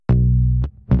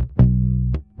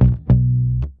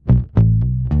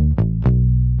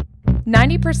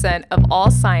90% of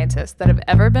all scientists that have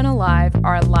ever been alive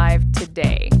are alive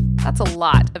today. That's a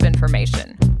lot of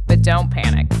information. But don't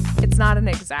panic. It's not an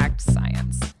exact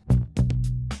science.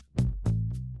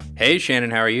 Hey, Shannon,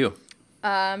 how are you?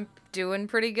 Doing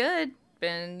pretty good.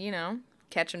 Been,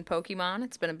 catching Pokemon.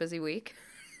 It's been a busy week.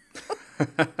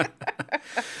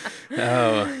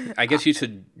 Oh, I guess you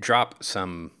should drop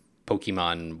some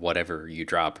Pokemon, whatever you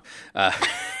drop,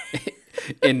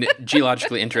 in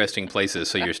geologically interesting places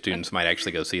so your students might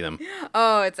actually go see them.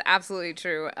 Oh, it's absolutely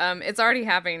true. It's already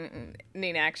happening,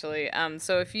 actually.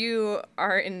 So if you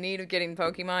are in need of getting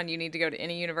Pokemon, you need to go to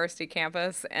any university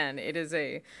campus, and it is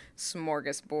a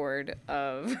smorgasbord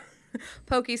of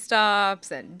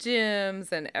Pokestops and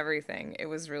gyms and everything. It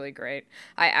was really great.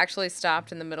 I actually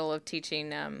stopped in the middle of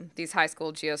teaching these high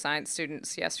school geoscience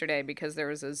students yesterday because there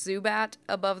was a Zubat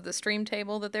above the stream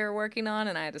table that they were working on,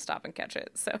 and I had to stop and catch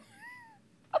it. So.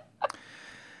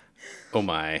 Oh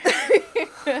my.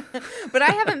 But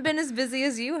I haven't been as busy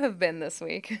as you have been this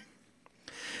week.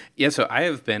 Yeah, so I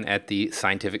have been at the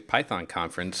Scientific Python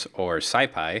Conference, or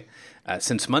SciPy,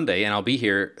 since Monday, and I'll be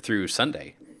here through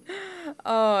Sunday.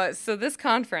 Oh, so this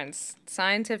conference,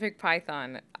 Scientific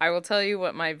Python, I will tell you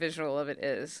what my visual of it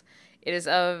is. It is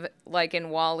of, like in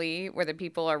WALL-E, where the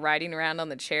people are riding around on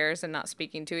the chairs and not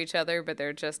speaking to each other, but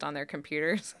they're just on their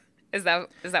computers. Is that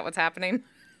what's happening?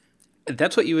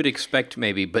 That's what you would expect,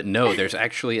 maybe, but no, there's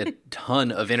actually a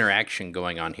ton of interaction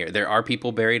going on here. There are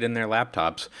people buried in their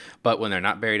laptops, but when they're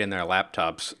not buried in their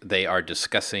laptops, they are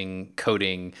discussing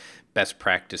coding, best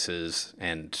practices,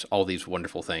 and all these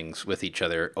wonderful things with each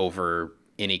other over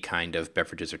any kind of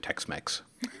beverages or Tex-Mex.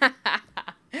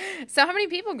 So how many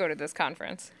people go to this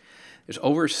conference? There's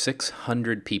over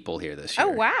 600 people here this year. Oh,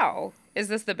 wow. Is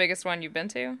this the biggest one you've been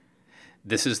to?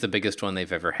 This is the biggest one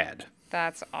they've ever had.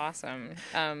 That's awesome.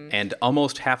 And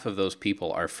almost half of those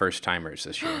people are first-timers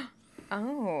this year.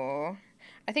 Oh.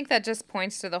 I think that just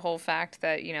points to the whole fact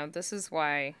that, this is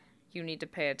why you need to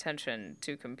pay attention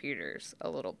to computers a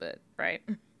little bit, right?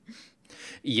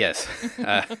 Yes.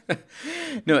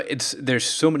 No, there's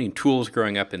so many tools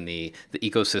growing up in the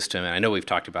ecosystem, and I know we've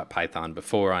talked about Python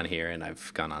before on here, and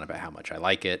I've gone on about how much I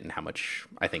like it and how much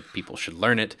I think people should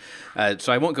learn it.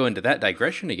 So I won't go into that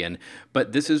digression again,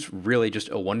 but this is really just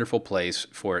a wonderful place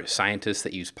for scientists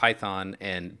that use Python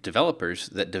and developers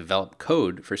that develop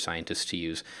code for scientists to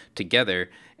use together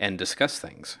and discuss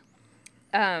things.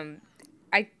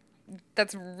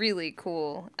 That's really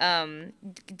cool. Are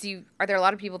there a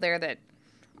lot of people there that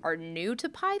are new to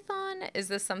Python? Is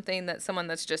this something that someone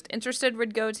that's just interested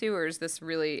would go to, or is this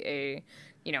really a,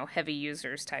 heavy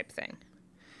users type thing?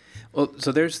 Well,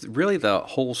 so there's really the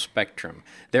whole spectrum.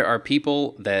 There are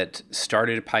people that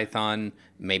started Python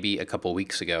maybe a couple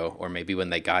weeks ago, or maybe when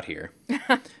they got here,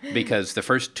 because the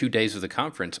first 2 days of the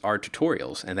conference are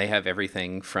tutorials, and they have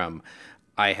everything from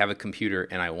I have a computer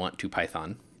and I want to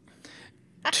Python,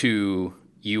 to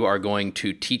you are going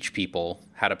to teach people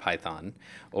how to Python,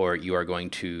 or you are going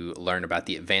to learn about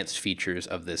the advanced features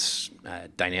of this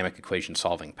dynamic equation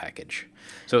solving package.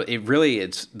 So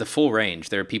it's the full range.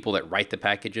 There are people that write the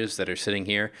packages that are sitting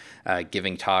here,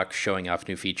 giving talks, showing off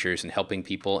new features, and helping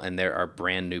people, and there are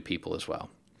brand new people as well.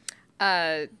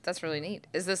 That's really neat.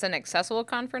 Is this an accessible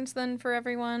conference then for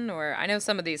everyone? Or I know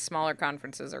some of these smaller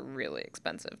conferences are really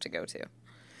expensive to go to.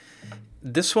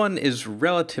 This one is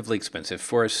relatively expensive.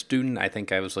 For a student, I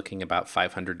think I was looking about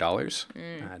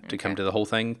 $500 to come to the whole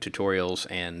thing, tutorials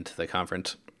and the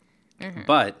conference. Mm-hmm.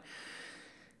 But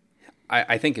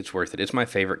I think it's worth it. It's my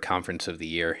favorite conference of the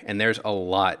year, and there's a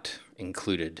lot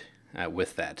included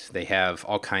with that. They have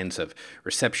all kinds of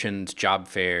receptions, job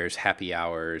fairs, happy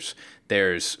hours.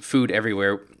 There's food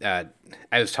everywhere. I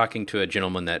was talking to a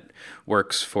gentleman that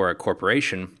works for a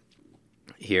corporation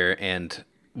here, and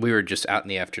we were just out in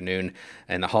the afternoon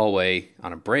in the hallway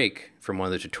on a break from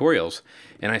one of the tutorials,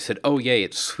 and I said, "Oh, yay,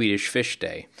 it's Swedish Fish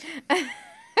Day."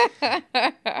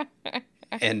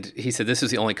 And he said, "This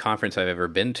is the only conference I've ever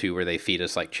been to where they feed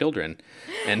us like children."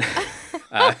 And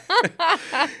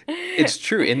it's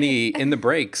true. In the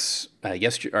breaks,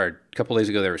 yesterday or a couple days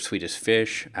ago, there was Swedish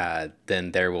fish.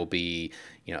 Then there will be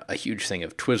a huge thing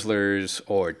of Twizzlers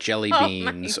or jelly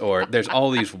beans, or there's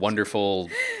all these wonderful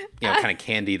kind of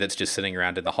candy that's just sitting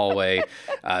around in the hallway.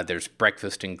 There's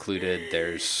breakfast included.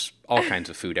 There's all kinds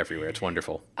of food everywhere. It's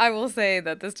wonderful. I will say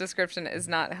that this description is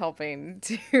not helping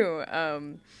to,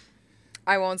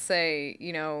 I won't say,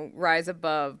 rise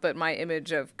above, but my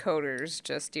image of coders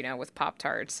just, with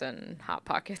Pop-Tarts and Hot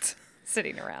Pockets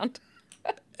sitting around.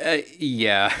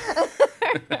 Yeah.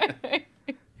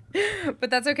 But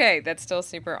that's okay. That's still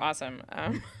super awesome.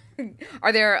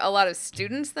 Are there a lot of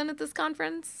students then at this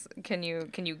conference? Can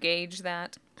you gauge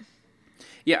that?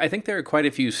 Yeah, I think there are quite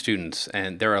a few students,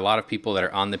 and there are a lot of people that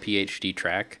are on the PhD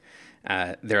track.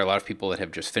 There are a lot of people that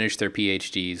have just finished their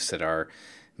PhDs that are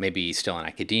maybe still in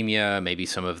academia. Maybe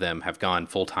some of them have gone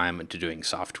full-time into doing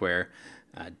software.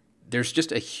 There's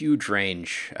just a huge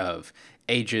range of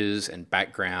ages and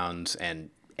backgrounds and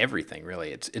everything,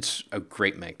 really. It's a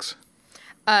great mix.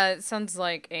 It sounds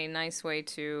like a nice way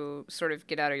to sort of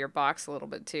get out of your box a little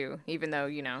bit too, even though,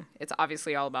 it's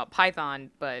obviously all about Python,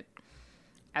 but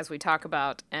as we talk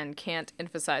about and can't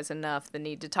emphasize enough, the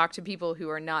need to talk to people who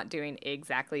are not doing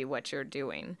exactly what you're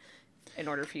doing in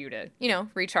order for you to,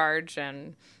 recharge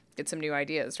and get some new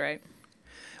ideas, right?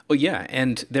 Well, yeah,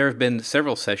 and there have been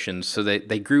several sessions, so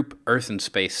they group Earth and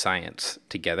space science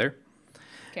together.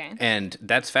 Okay. And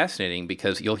that's fascinating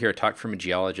because you'll hear a talk from a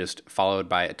geologist followed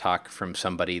by a talk from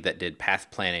somebody that did path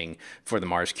planning for the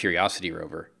Mars Curiosity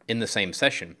rover in the same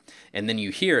session. And then you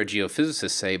hear a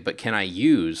geophysicist say, but can I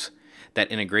use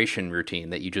that integration routine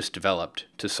that you just developed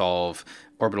to solve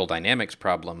orbital dynamics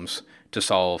problems to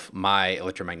solve my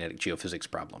electromagnetic geophysics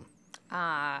problem?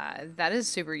 That is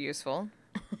super useful.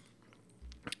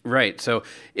 Right. So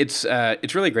it's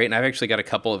really great, and I've actually got a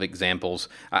couple of examples.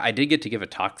 I did get to give a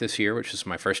talk this year, which is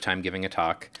my first time giving a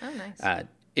talk. Oh, nice.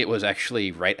 It was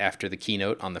actually right after the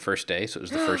keynote on the first day, so it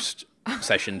was the first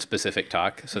session-specific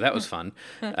talk, so that was fun.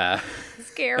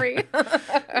 Scary.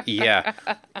 Yeah.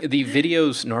 The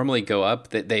videos normally go up.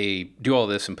 They do all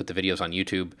this and put the videos on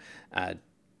YouTube.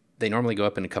 They normally go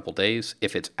up in a couple days.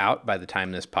 If it's out by the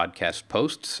time this podcast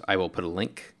posts, I will put a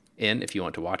link in if you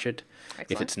want to watch it.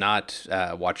 Excellent. If it's not,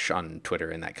 watch on Twitter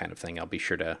and that kind of thing. I'll be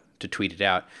sure to tweet it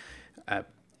out.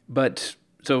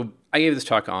 So I gave this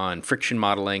talk on friction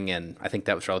modeling, and I think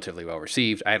that was relatively well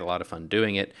received. I had a lot of fun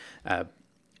doing it.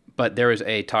 But there was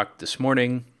a talk this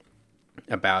morning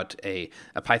about a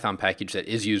Python package that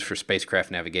is used for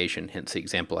spacecraft navigation, hence the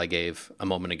example I gave a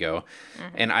moment ago.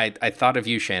 Mm-hmm. And I thought of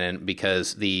you, Shannon,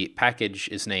 because the package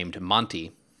is named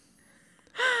Monty.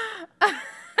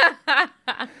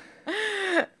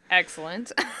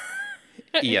 Excellent.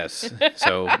 Yes.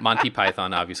 So Monty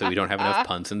Python, obviously, we don't have enough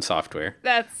puns in software.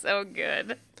 That's so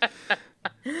good.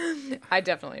 I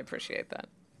definitely appreciate that.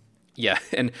 Yeah,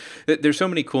 and there's so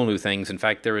many cool new things. In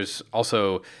fact, there was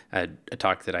also a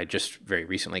talk that I just very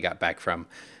recently got back from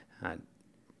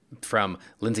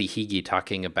Lindsay Hege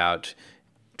talking about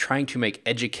trying to make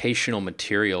educational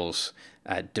materials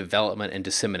development and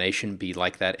dissemination be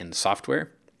like that in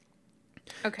software.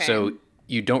 Okay. So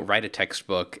you don't write a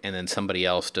textbook and then somebody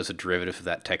else does a derivative of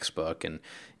that textbook. And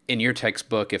in your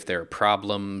textbook, if there are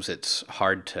problems, it's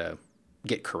hard to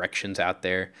get corrections out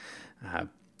there. And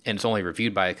it's only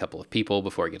reviewed by a couple of people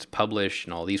before it gets published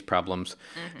and all these problems.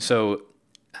 Mm-hmm. So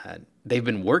they've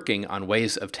been working on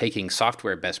ways of taking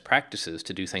software best practices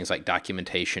to do things like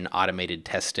documentation, automated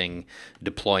testing,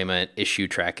 deployment, issue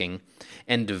tracking,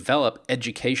 and develop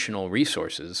educational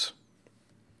resources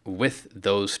with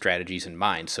those strategies in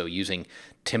mind. So using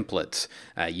templates,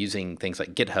 using things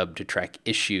like GitHub to track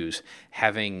issues,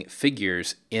 having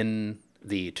figures in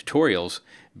the tutorials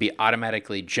be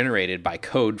automatically generated by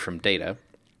code from data.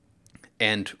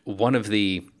 And one of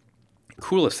the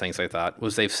coolest things I thought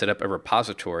was they've set up a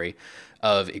repository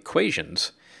of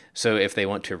equations. So if they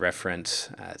want to reference,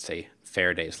 say,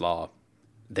 Faraday's law,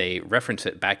 they reference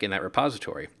it back in that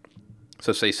repository.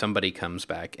 So say somebody comes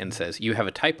back and says, you have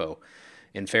a typo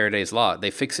in Faraday's law.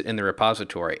 They fix it in the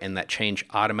repository, and that change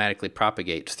automatically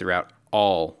propagates throughout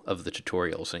all of the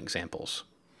tutorials and examples.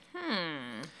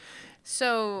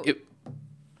 So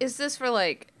is this for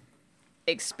like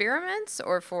experiments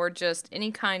or for just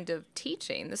any kind of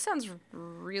teaching? This sounds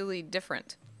really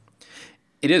different.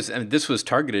 It is, and this was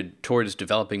targeted towards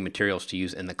developing materials to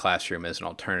use in the classroom as an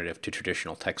alternative to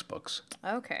traditional textbooks.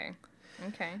 Okay.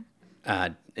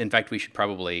 In fact, we should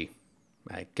probably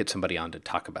get somebody on to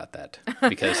talk about that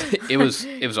because it was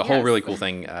a whole really cool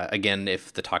thing. Again,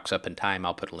 if the talk's up in time,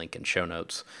 I'll put a link in show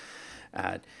notes.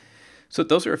 So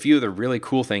those are a few of the really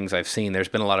cool things I've seen. There's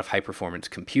been a lot of high-performance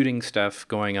computing stuff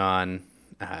going on.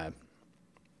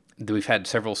 We've had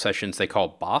several sessions they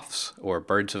call BOFs, or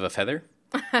Birds of a Feather,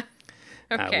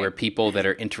 where people that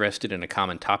are interested in a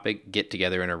common topic get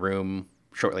together in a room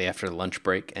shortly after the lunch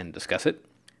break and discuss it.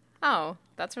 Oh,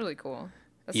 that's really cool.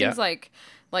 That seems like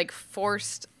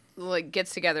forced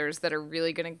gets-togethers that are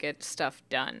really going to get stuff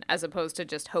done, as opposed to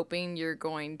just hoping you're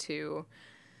going to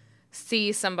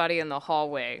see somebody in the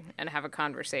hallway and have a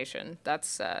conversation.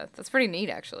 That's pretty neat,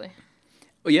 actually.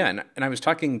 Well, yeah, and I was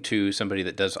talking to somebody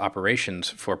that does operations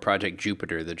for Project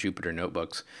Jupiter, the Jupyter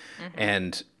Notebooks,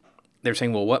 and they're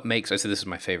saying, well, what makes... I said, this is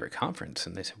my favorite conference,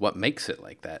 and they said, what makes it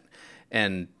like that?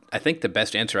 And I think the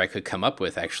best answer I could come up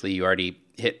with, actually, you already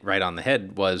hit right on the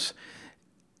head, was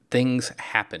things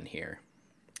happen here.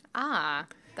 Ah,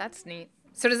 that's neat.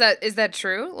 So is that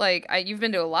true? Like, you've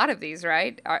been to a lot of these,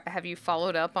 right? Have you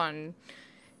followed up on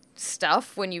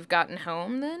stuff when you've gotten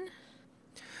home then?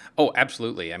 Oh,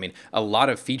 absolutely. I mean, a lot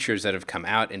of features that have come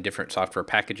out in different software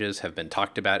packages have been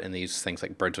talked about in these things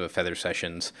like Birds of a Feather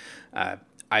sessions.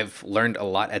 I've learned a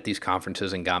lot at these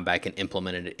conferences and gone back and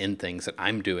implemented it in things that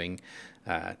I'm doing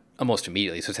almost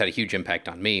immediately. So it's had a huge impact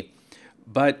on me.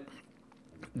 But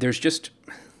there's just,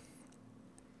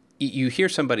 you hear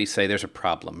somebody say there's a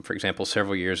problem. For example,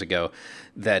 several years ago,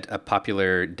 that a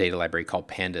popular data library called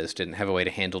Pandas didn't have a way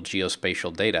to handle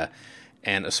geospatial data.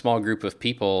 And a small group of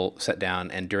people sat down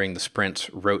and during the sprints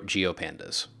wrote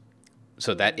GeoPandas.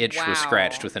 So that itch was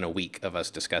scratched within a week of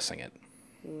us discussing it.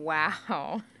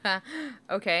 Wow.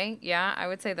 Okay, yeah, I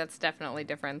would say that's definitely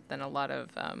different than a lot of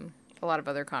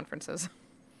other conferences.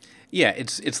 Yeah,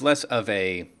 it's less of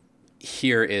a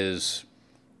here is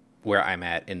where I'm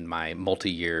at in my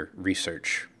multi-year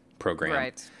research program.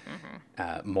 Right.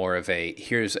 Mm-hmm. More of a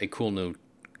here's a cool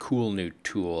new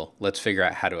tool. Let's figure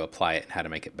out how to apply it and how to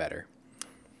make it better.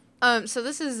 So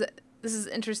this is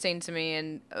interesting to me,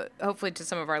 and hopefully to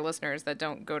some of our listeners that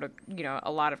don't go to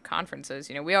a lot of conferences.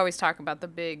 We always talk about the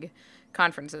big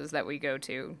conferences that we go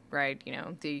to, right?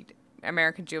 The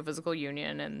American Geophysical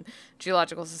Union and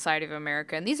Geological Society of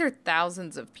America, and these are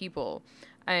thousands of people.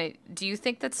 Do you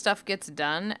think that stuff gets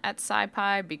done at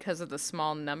SciPy because of the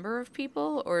small number of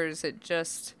people, or is it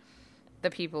just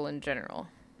the people in general?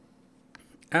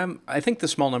 I think the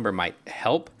small number might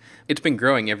help. It's been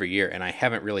growing every year, and I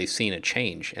haven't really seen a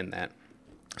change in that.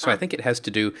 So I think it has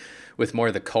to do with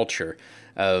more the culture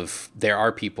of there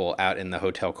are people out in the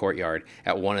hotel courtyard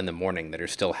at 1 a.m. that are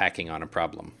still hacking on a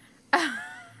problem.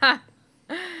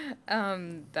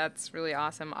 That's really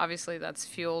awesome. Obviously, that's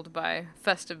fueled by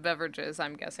festive beverages,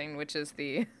 I'm guessing, which is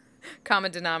the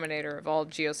common denominator of all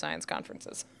geoscience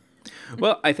conferences.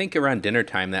 Well, I think around dinner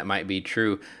time that might be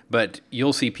true, but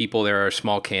you'll see people, there are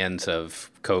small cans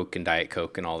of Coke and Diet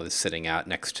Coke and all this sitting out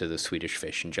next to the Swedish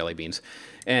fish and jelly beans.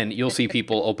 And you'll see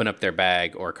people open up their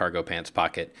bag or cargo pants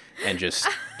pocket and just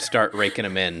start raking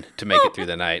them in to make it through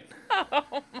the night.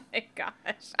 Oh my gosh.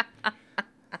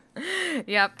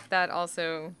 Yep, that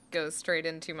also goes straight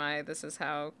into my this is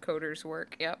how coders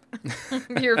work. Yep.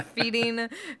 You're feeding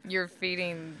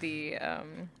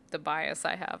the bias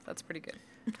I have. That's pretty good.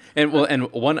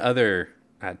 And one other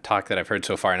talk that I've heard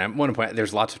so far, and I want to point out,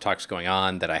 there's lots of talks going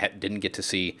on that I didn't get to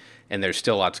see, and there's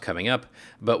still lots coming up.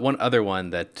 But one other one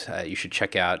that you should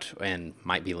check out, and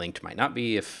might be linked, might not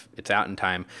be if it's out in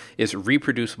time, is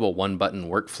reproducible one-button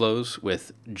workflows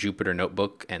with Jupyter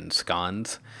Notebook and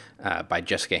Sconds by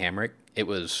Jessica Hamrick. It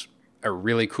was a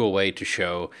really cool way to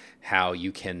show how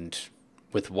you can,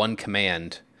 with one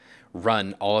command,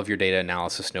 run all of your data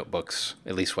analysis notebooks,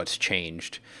 at least what's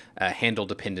changed, handle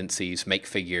dependencies, make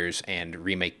figures, and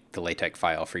remake the LaTeX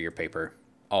file for your paper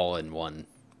all in one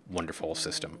wonderful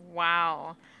system.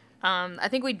 Wow. I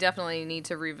think we definitely need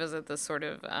to revisit this sort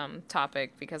of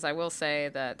topic, because I will say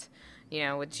that,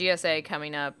 with GSA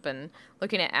coming up and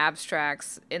looking at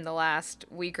abstracts in the last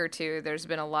week or two, there's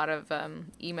been a lot of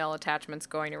email attachments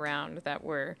going around that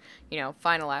were,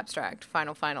 final abstract,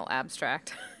 final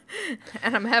abstract.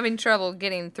 And I'm having trouble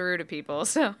getting through to people,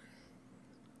 so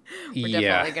we're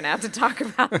definitely going to have to talk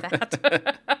about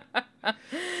that.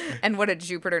 And what a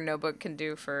Jupyter Notebook can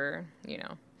do for,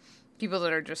 people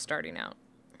that are just starting out.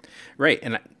 Right.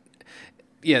 And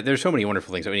there's so many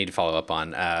wonderful things that we need to follow up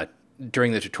on.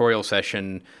 During the tutorial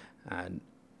session,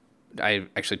 I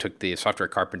actually took the software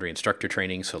carpentry instructor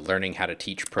training, so learning how to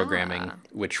teach programming,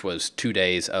 which was 2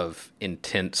 days of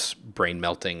intense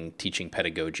brain-melting teaching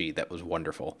pedagogy that was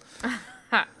wonderful.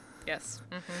 Yes.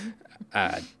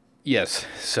 Mm-hmm. Yes,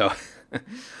 so...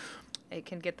 It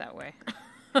can get that way.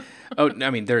 I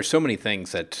mean, there are so many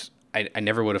things that I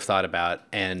never would have thought about,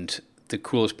 and the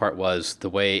coolest part was the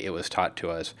way it was taught to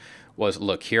us was,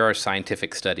 look, here are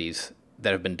scientific studies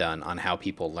that have been done on how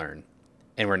people learn.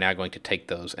 And we're now going to take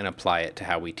those and apply it to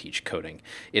how we teach coding.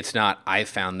 It's not, I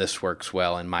found this works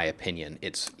well in my opinion.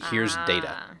 It's, here's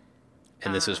data.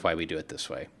 And this is why we do it this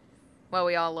way. Well,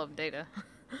 we all love data.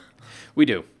 We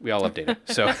do. We all love data.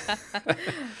 So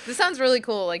this sounds really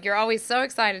cool. Like, you're always so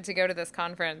excited to go to this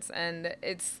conference. And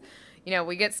it's,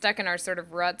 we get stuck in our sort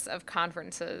of ruts of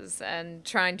conferences and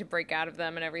trying to break out of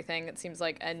them and everything. It seems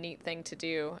like a neat thing to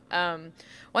do.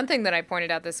 One thing that I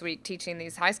pointed out this week teaching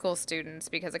these high school students,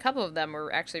 because a couple of them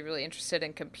were actually really interested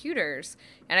in computers,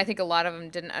 and I think a lot of them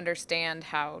didn't understand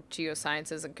how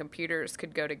geosciences and computers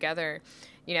could go together.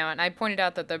 And I pointed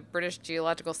out that the British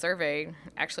Geological Survey,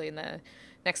 actually in the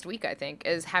next week, I think,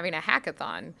 is having a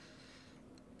hackathon.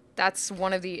 That's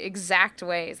one of the exact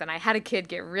ways. And I had a kid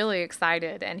get really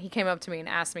excited, and he came up to me and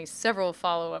asked me several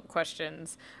follow-up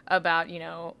questions about,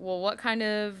 well, what kind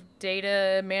of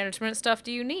data management stuff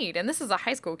do you need? And this is a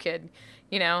high school kid,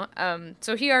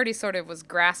 so he already sort of was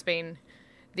grasping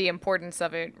the importance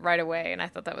of it right away, and I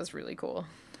thought that was really cool.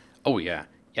 Oh, yeah,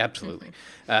 absolutely.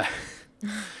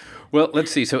 Well,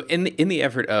 let's see. So in the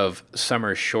effort of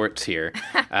summer shorts here,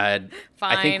 I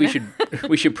think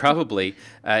we should probably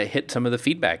hit some of the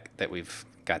feedback that we've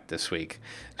got this week.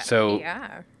 So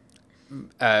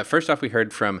first off, we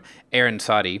heard from Aaron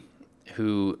Sadi,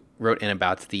 who wrote in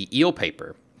about the eel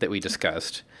paper that we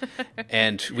discussed.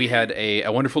 And we had a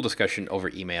wonderful discussion over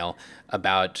email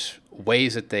about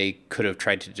ways that they could have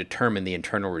tried to determine the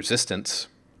internal resistance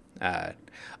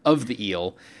of the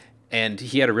eel. And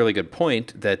he had a really good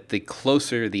point that the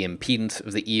closer the impedance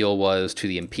of the eel was to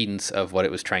the impedance of what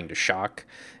it was trying to shock,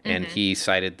 and he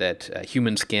cited that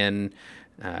human skin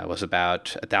was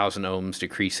about 1,000 ohms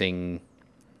decreasing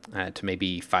to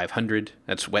maybe 500.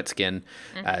 That's wet skin.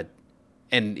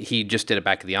 And he just did a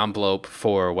back of the envelope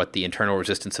for what the internal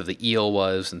resistance of the eel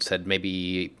was and said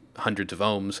maybe hundreds of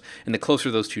ohms. And the closer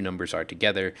those two numbers are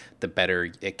together, the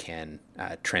better it can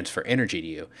transfer energy to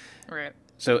you. Right.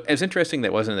 So as interesting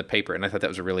that wasn't in the paper, and I thought that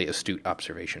was a really astute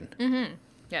observation. Mm-hmm.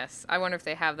 Yes. I wonder if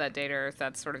they have that data or if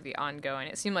that's sort of the ongoing.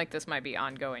 It seemed like this might be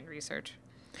ongoing research.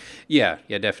 Yeah,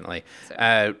 definitely.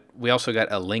 So. We also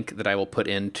got a link that I will put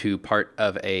into part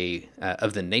of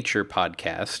of the Nature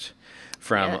podcast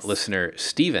from listener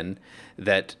Stephen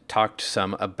that talked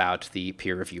some about the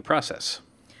peer review process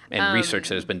and research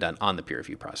that has been done on the peer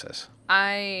review process.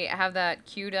 I have that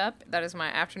queued up. That is my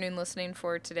afternoon listening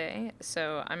for today.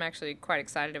 So I'm actually quite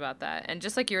excited about that. And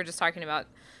just like you were just talking about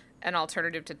an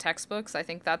alternative to textbooks, I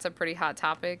think that's a pretty hot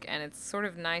topic. And it's sort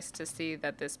of nice to see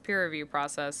that this peer review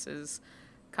process is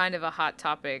kind of a hot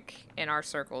topic in our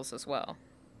circles as well.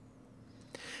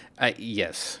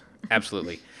 Yes,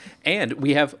 absolutely. And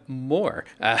we have more.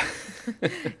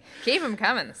 Keep them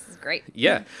coming. This is great.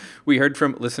 Yeah. We heard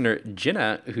from listener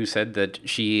Jenna, who said that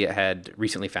she had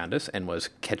recently found us and was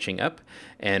catching up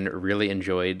and really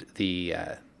enjoyed the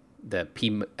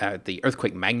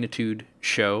earthquake magnitude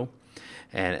show,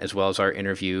 and as well as our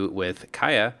interview with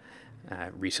Kaya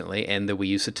recently and the We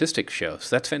Use Statistics show.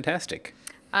 So that's fantastic.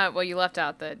 Well, you left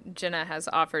out that Jenna has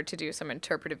offered to do some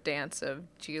interpretive dance of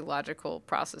geological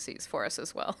processes for us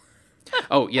as well.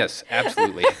 Oh, yes,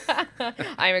 absolutely.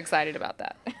 I'm excited about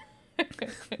that.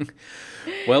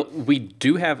 Well, we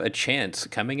do have a chance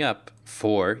coming up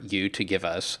for you to give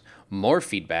us more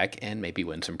feedback and maybe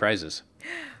win some prizes.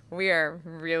 We are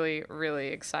really, really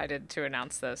excited to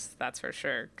announce this. That's for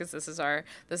sure, because this is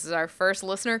our first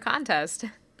listener contest.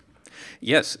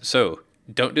 Yes, so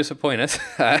don't disappoint us.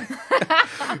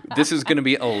 This is going to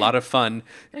be a lot of fun.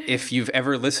 If you've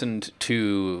ever listened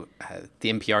to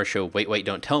the NPR show Wait,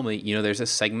 Don't Tell Me, there's a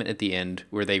segment at the end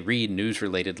where they read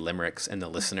news-related limericks and the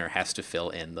listener has to fill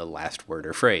in the last word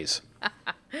or phrase.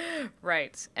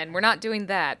 Right. And we're not doing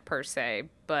that per se,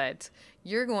 but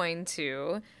you're going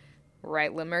to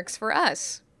write limericks for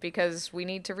us because we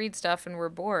need to read stuff and we're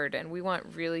bored and we want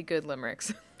really good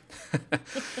limericks.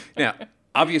 Now,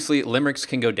 obviously, limericks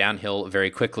can go downhill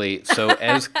very quickly, so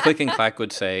as Click and Clack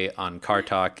would say on Car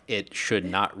Talk, it should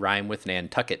not rhyme with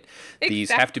Nantucket.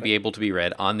 These have to be able to be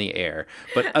read on the air,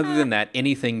 but other than that,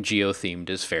 anything geo-themed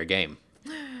is fair game.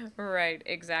 Right,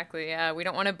 exactly. We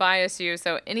don't want to bias you,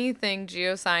 so anything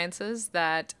geosciences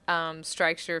that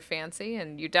strikes your fancy,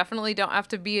 and you definitely don't have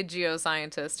to be a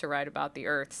geoscientist to write about the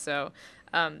Earth, so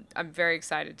I'm very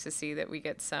excited to see that we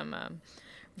get some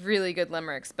really good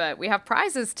limericks, but we have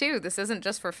prizes too. This isn't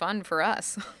just for fun for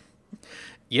us.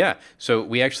 Yeah, so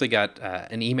we actually got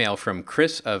an email from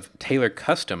Chris of Taylor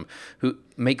Custom, who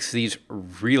makes these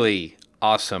really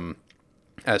awesome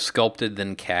sculpted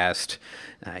then cast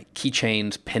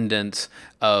keychains, pendants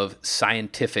of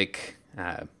scientific,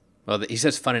 he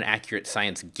says fun and accurate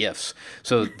science gifts.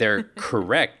 So they're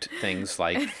correct things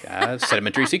like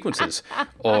sedimentary sequences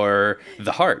or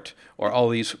the heart or all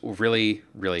these really,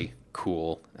 really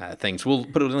cool things. We'll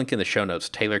put a link in the show notes,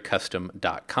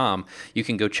 taylorcustom.com. You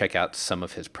can go check out some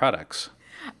of his products.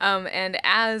 And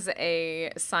as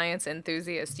a science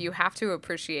enthusiast, you have to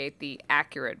appreciate the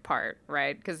accurate part,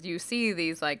 right? Because you see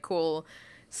these like cool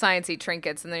sciencey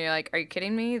trinkets and then you're like, are you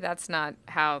kidding me? That's not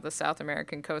how the South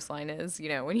American coastline is,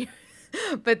 when you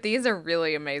but these are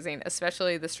really amazing,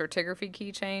 especially the stratigraphy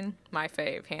keychain. My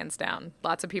fave, hands down.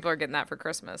 Lots of people are getting that for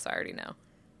Christmas, I already know.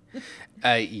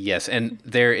 Yes, and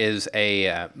there is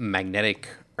a magnetic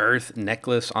Earth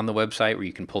necklace on the website where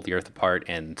you can pull the Earth apart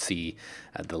and see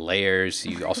the layers.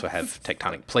 You also have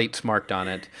tectonic plates marked on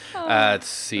it. Let's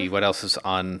see what else is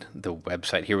on the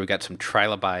website here. We've got some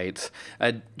trilobites.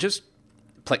 There's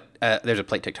a plate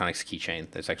tectonics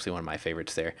keychain. That's actually one of my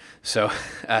favorites there. So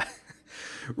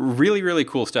really, really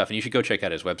cool stuff. And you should go check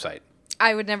out his website.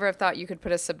 I would never have thought you could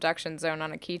put a subduction zone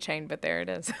on a keychain, but there it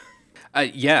is.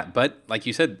 Yeah, but like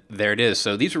you said, there it is.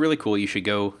 So these are really cool. You should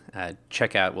go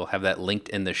check out. We'll have that linked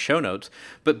in the show notes.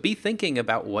 But be thinking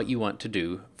about what you want to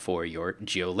do for your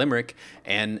Geo Limerick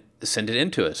and send it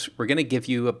in to us. We're going to give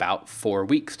you about 4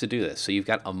 weeks to do this. So you've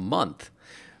got a month.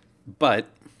 But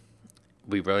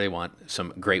we really want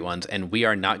some great ones. And we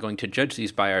are not going to judge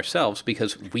these by ourselves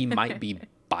because we might be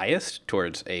biased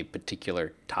towards a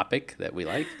particular topic that we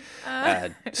like.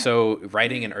 So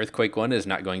writing an earthquake one is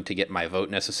not going to get my vote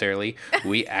necessarily.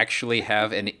 We actually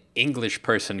have an English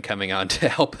person coming on to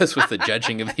help us with the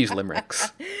judging of these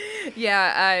limericks.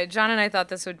 Yeah, John and I thought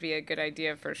this would be a good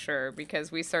idea for sure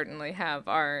because we certainly have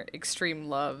our extreme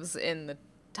loves in the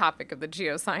topic of the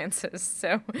geosciences.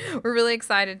 So we're really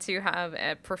excited to have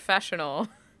a professional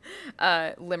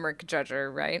limerick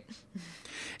judger, right?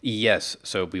 Yes,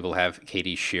 so we will have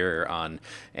Katie Shearer on,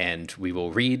 and we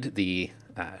will read the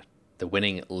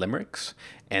winning limericks,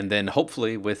 and then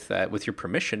hopefully, with your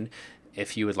permission,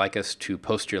 if you would like us to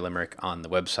post your limerick on the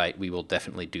website, we will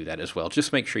definitely do that as well.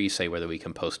 Just make sure you say whether we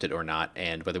can post it or not,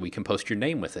 and whether we can post your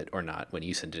name with it or not when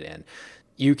you send it in.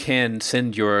 You can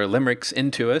send your limericks in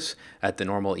to us at the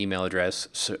normal email address,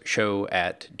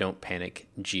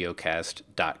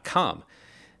 show@don'tpanicgeocast.com.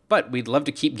 But we'd love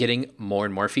to keep getting more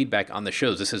and more feedback on the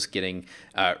shows. This is getting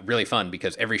really fun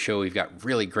because every show we've got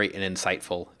really great and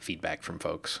insightful feedback from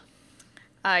folks.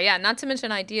 Yeah, not to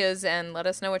mention ideas, and let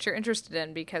us know what you're interested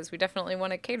in because we definitely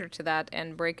want to cater to that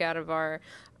and break out of our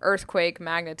earthquake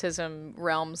magnetism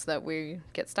realms that we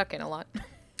get stuck in a lot.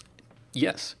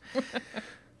 Yes.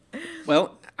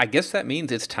 Well, I guess that means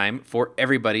it's time for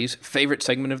everybody's favorite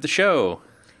segment of the show.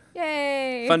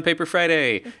 Yay! Fun Paper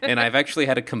Friday. And I've actually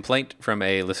had a complaint from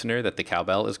a listener that the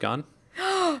cowbell is gone.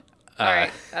 All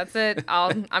right, that's it.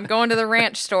 I'm going to the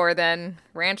ranch store then.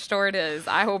 Ranch store it is.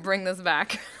 I will bring this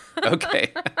back.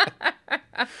 Okay.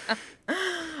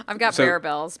 I've got bear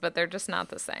bells, but they're just not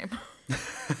the same.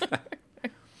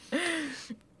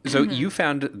 So you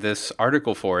found this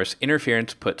article for us,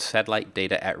 Interference Puts Satellite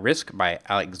Data at Risk by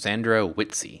Alexandra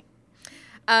Whitsey.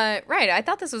 Right. I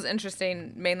thought this was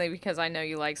interesting, mainly because I know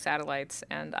you like satellites,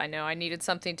 and I know I needed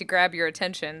something to grab your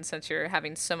attention since you're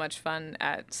having so much fun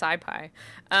at SciPy.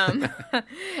 And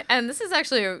this is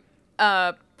actually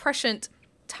a prescient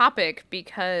topic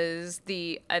because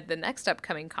the next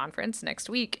upcoming conference next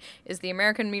week is the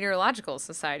American Meteorological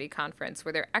Society conference,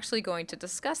 where they're actually going to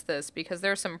discuss this because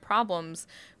there are some problems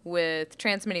with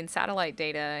transmitting satellite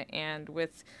data and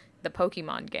with the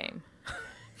Pokemon game.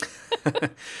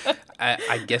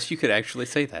 I guess you could actually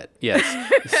say that. Yes.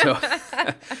 So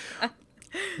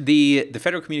the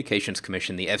Federal Communications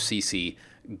Commission, the FCC,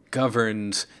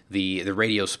 governs the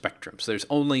radio spectrum. So there's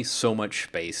only so much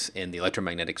space in the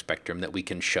electromagnetic spectrum that we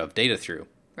can shove data through.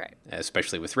 Right.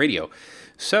 Especially with radio.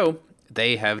 So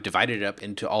they have divided it up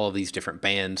into all of these different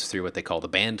bands through what they call the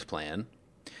band plan,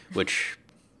 which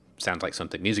sounds like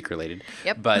something music related.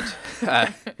 Yep. But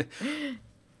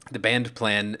the band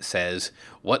plan says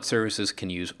what services can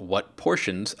use what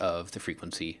portions of the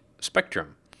frequency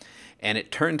spectrum. And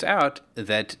it turns out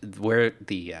that where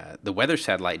the weather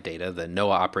satellite data, the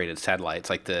NOAA-operated satellites,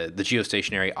 like the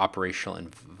geostationary operational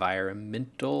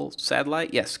environmental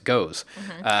satellite, yes, GOES,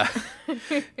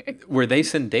 where they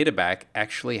send data back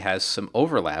actually has some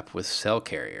overlap with cell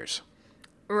carriers.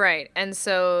 Right. And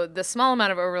so the small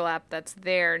amount of overlap that's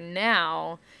there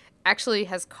now actually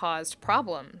has caused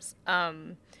problems.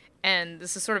 And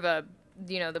this is sort of the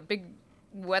big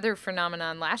weather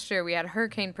phenomenon. Last year we had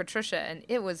Hurricane Patricia, and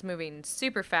it was moving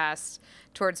super fast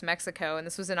towards Mexico. And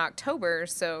this was in October,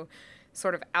 so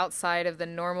sort of outside of the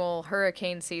normal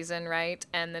hurricane season, right?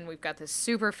 And then we've got this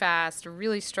super fast,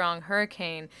 really strong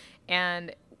hurricane.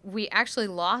 And we actually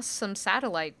lost some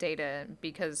satellite data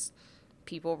because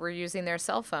people were using their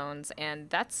cell phones. And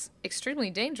that's extremely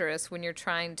dangerous when you're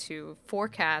trying to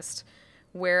forecast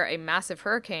where a massive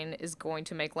hurricane is going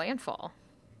to make landfall.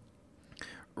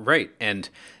 Right. And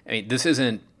I mean, this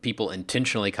isn't people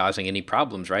intentionally causing any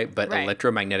problems, right? But right.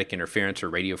 Electromagnetic interference or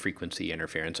radio frequency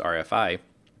interference, RFI,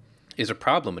 is a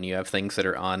problem when you have things that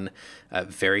are on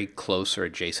very close or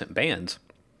adjacent bands.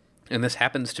 And this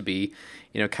happens to be,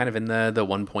 kind of in the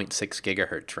 1.6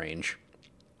 gigahertz range.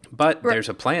 But there's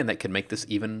a plan that could make this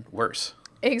even worse.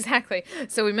 Exactly.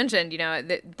 So we mentioned,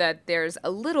 that there's a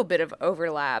little bit of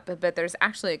overlap, but there's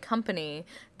actually a company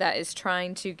that is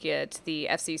trying to get the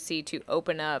FCC to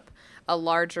open up a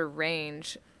larger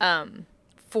range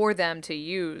for them to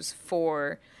use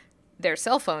for their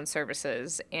cell phone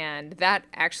services, and that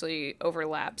actually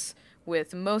overlaps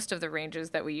with most of the ranges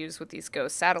that we use with these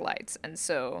ghost satellites. And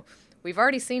so we've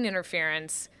already seen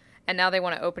interference, and now they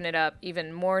want to open it up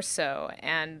even more so.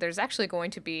 And there's actually going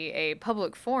to be a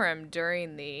public forum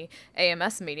during the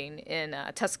AMS meeting in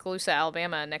Tuscaloosa,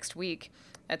 Alabama next week.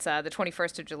 It's the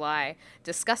 21st of July,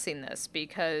 discussing this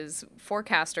because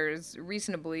forecasters,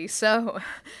 reasonably so,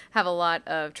 have a lot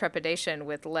of trepidation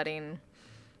with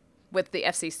the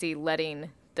FCC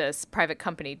letting this private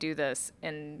company do this.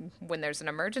 And when there's an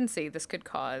emergency, this could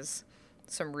cause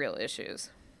some real issues.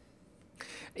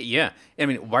 Yeah. I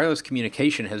mean, wireless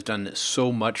communication has done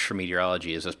so much for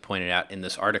meteorology, as is pointed out in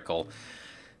this article,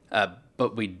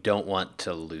 but we don't want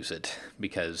to lose it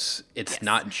because it's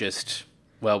not just,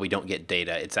 well, we don't get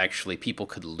data. It's actually people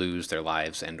could lose their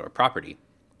lives and or property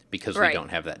because we don't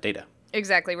have that data.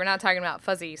 Exactly. We're not talking about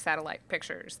fuzzy satellite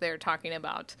pictures. They're talking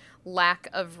about lack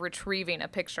of retrieving a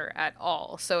picture at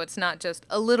all. So it's not just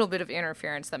a little bit of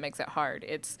interference that makes it hard.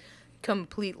 It's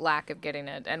complete lack of getting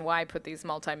it. And why put these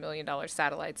multi-million-dollar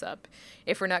satellites up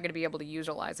if we're not going to be able to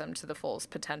utilize them to the fullest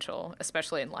potential,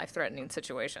 especially in life-threatening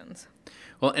situations?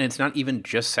 Well, and it's not even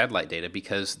just satellite data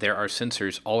because there are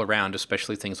sensors all around,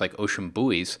 especially things like ocean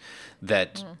buoys,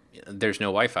 that there's no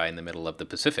Wi-Fi in the middle of the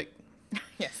Pacific.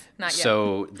 Yes, not yet.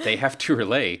 So they have to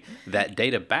relay that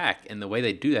data back, and the way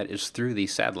they do that is through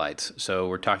these satellites. So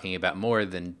we're talking about more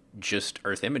than just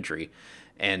Earth imagery.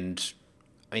 And,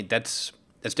 I mean, that's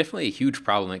definitely a huge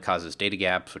problem. It causes data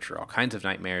gaps, which are all kinds of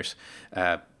nightmares.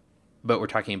 But we're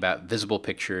talking about visible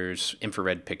pictures,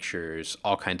 infrared pictures,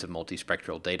 all kinds of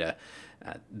multispectral data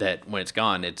that when it's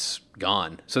gone.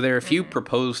 So there are a few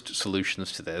proposed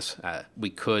solutions to this.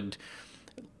 We could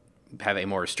have a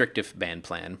more restrictive band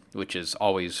plan, which is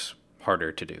always harder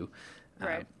to do.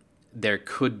 Right. There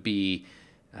could be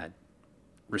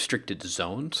restricted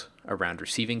zones around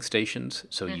receiving stations,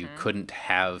 so you couldn't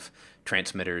have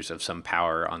transmitters of some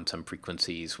power on some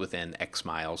frequencies within X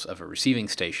miles of a receiving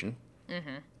station,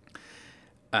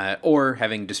 or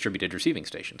having distributed receiving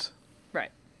stations.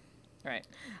 Right.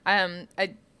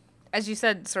 As you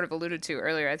said, sort of alluded to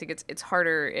earlier, I think it's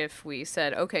harder if we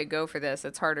said, okay, go for this.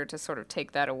 It's harder to sort of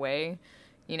take that away,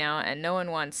 and no one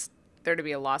wants there to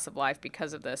be a loss of life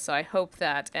because of this. So I hope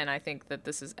that, and I think that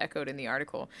this is echoed in the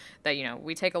article, that,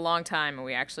 we take a long time and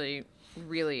we actually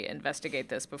really investigate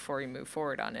this before we move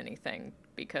forward on anything,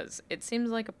 because it seems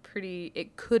like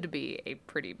it could be a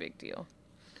pretty big deal.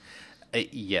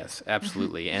 Yes,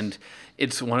 absolutely. And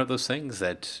it's one of those things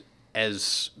that,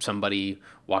 as somebody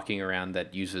walking around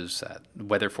that uses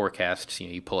weather forecasts,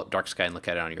 you pull up dark sky and look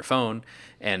at it on your phone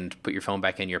and put your phone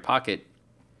back in your pocket,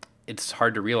 it's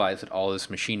hard to realize that all this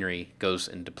machinery goes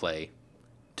into play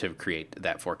to create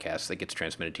that forecast that gets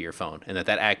transmitted to your phone, and that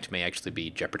act may actually be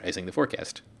jeopardizing the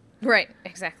forecast. Right,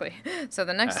 exactly. So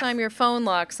the next time your phone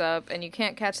locks up and you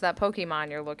can't catch that Pokemon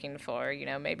you're looking for,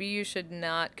 maybe you should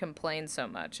not complain so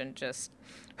much and just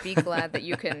be glad that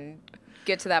you can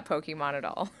get to that Pokemon at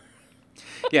all.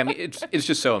 Yeah, I mean, it's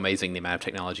just so amazing the amount of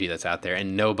technology that's out there,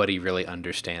 and nobody really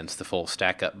understands the full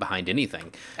stack up behind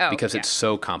anything because it's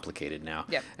so complicated now.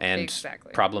 Yep, and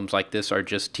exactly. Problems like this are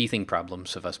just teething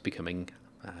problems of us becoming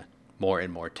more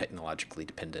and more technologically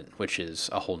dependent, which is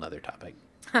a whole nother topic.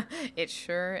 It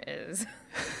sure is.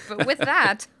 But with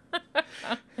that,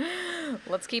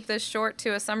 let's keep this short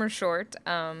to a summer short.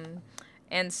 And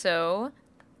so,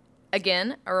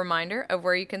 again, a reminder of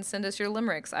where you can send us your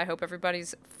limericks. I hope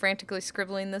everybody's frantically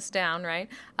scribbling this down, right?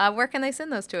 Where can they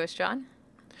send those to us, John?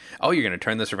 Oh, you're going to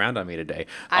turn this around on me today.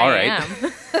 I All right.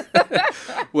 am.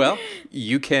 Well,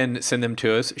 you can send them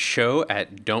to us,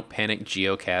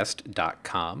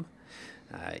 show@don'tpanicgeocast.com.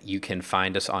 You can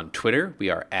find us on Twitter. We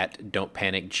are at Don't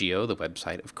Panic Geo, the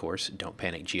website, of course,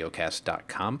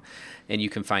 don'tpanicgeocast.com. And you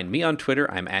can find me on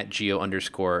Twitter. I'm at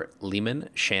Geo_Lehman.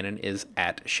 Shannon is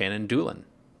at Shannon Doolin.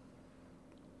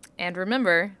 And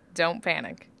remember, don't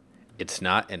panic. It's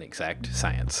not an exact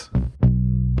science.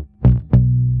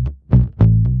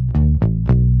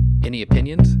 Any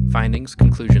opinions, findings,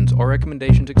 conclusions, or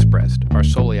recommendations expressed are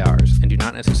solely ours and do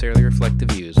not necessarily reflect the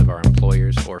views of our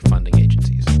employers or funding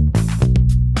agencies.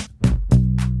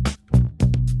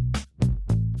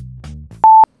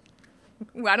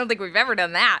 I don't think we've ever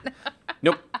done that.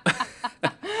 Nope. I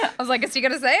was like, is he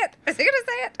going to say it? Is he going to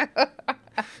say it?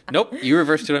 Nope. You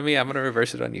reversed it on me. I'm going to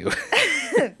reverse it on you.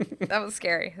 That was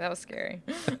scary.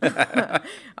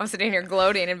 I'm sitting here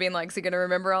gloating and being like, is he going to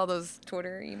remember all those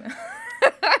Twitter emails?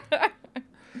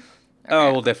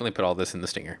 Oh, we'll definitely put all this in the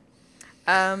stinger.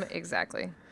 Exactly.